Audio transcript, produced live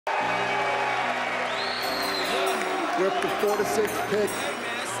with the 46th pick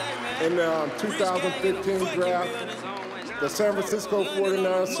in the 2015 draft. The San Francisco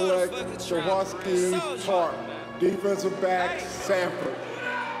 49ers select Jaquiski Tartt, defensive back, Sanford.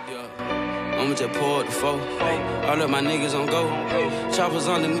 I'ma just pour up the foe. All of my niggas on go. Choppers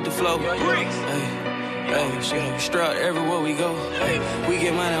underneath the floor. Hey, strut everywhere we go. We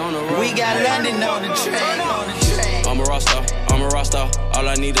get money on the road. We got London on the train. I'm a Rockstar. All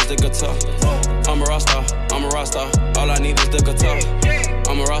I need is the guitar. I'm a Rockstar. All I need is the guitar.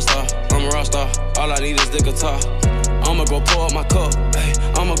 I'm a Rockstar. All I need is the guitar. I'ma go pour up my cup.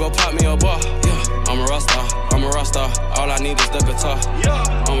 I'ma go pop me a bar. Yeah. I'm a Rockstar. All I need is the guitar.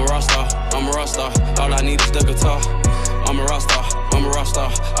 I'm a Rockstar. All I need is the guitar. I'm a Rockstar.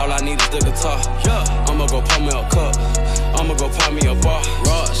 All I need is the guitar. I'ma go pop me a cup. I'ma go pop me a bar.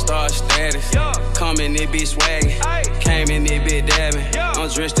 Rockstar status. Come in this bitch swaggin'. Came in this bitch dabbing. I'm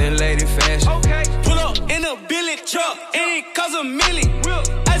dressed in lady fashion. Pull up in a Billy truck. Ain't cause a milli.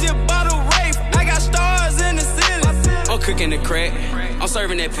 I just bought a Wraith. I got stars in the ceiling. I'm cooking the crack. I'm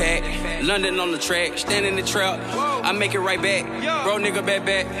serving that pack. London on the track. Stand in the trap. I make it right back. Bro, nigga,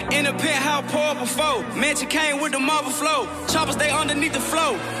 back. In the penthouse, pour up a foe. Mansion came with the marble flow. Choppers, they underneath the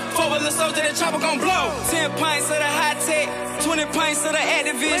flow. 4-wheeler soldier, that chopper gon' blow. 10 pints of the high tech. 20 pints of the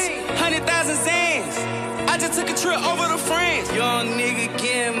activist. 100,000 Zans. I just took a trip over to France. Young nigga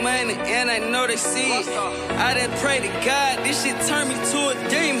getting money, and I know they see it. I done pray to God, this shit turned me to a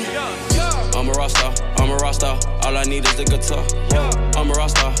demon. I'm a Rockstar. All I need is the guitar. I'm a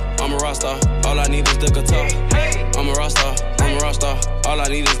Rockstar. All I need is the guitar. I'm a Rockstar. All I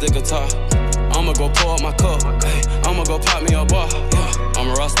need is the guitar. I'ma go pour up my cup. I'ma go pop me a bar. I'm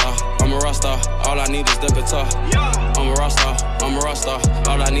a Rockstar. All I need is the guitar. I'm a Rockstar.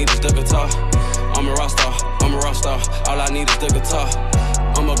 All I need is the guitar. I'm a Rockstar. All I need is the guitar.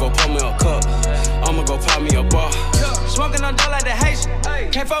 I'ma go pour me a cup. I'ma go pop me a bar. Smoking on dough like the Haitian.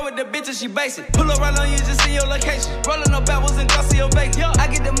 Can't fuck with the bitches, she basic. Pull up right on you, just see your location. Rolling up backwards and glossy your bacon. I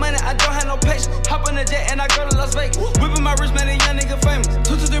get the money, I don't have no patience. Hop on the jet and I go to Las Vegas. Whipping my wrist, man, a young nigga famous. 2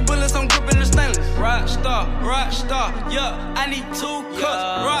 to 3 bullets, I'm gripping the stainless. Rockstar, yeah. I need 2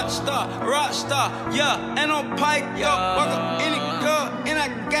 cups. Rockstar, yeah. And I'm piped up, walk up in the club, and I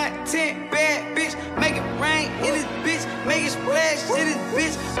got 10 bad bitch. Make it rain in this bitch, make it splash in this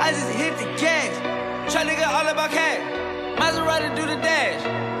bitch. I just hit the gas. Try to get all about cash. Maserati do the dash.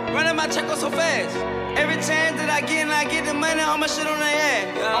 Running my check up so fast. Every chance that I get and I get the money, I'ma shit on their ass.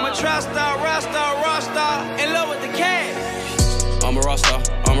 I'm a trap star, rockstar, in love with the cash. I'm a Rockstar.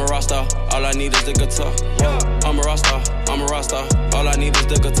 All I need is the guitar. I'm a Rockstar. All I need is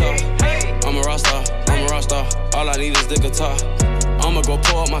the guitar. I'm a Rockstar. All I need is the guitar. I'ma go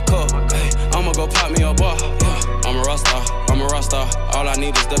pour up my cup. I'ma go pop me a bar. I'm a Rockstar. All I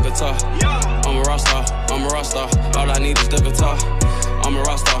need is the guitar. I'm a Rockstar. All I need is the guitar. I'm a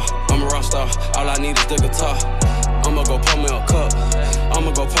Rockstar. All I need is the guitar. I'ma go pour me a cup.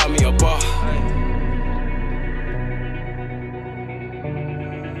 I'ma go pop me a bar.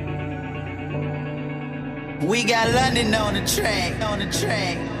 We got London on the train.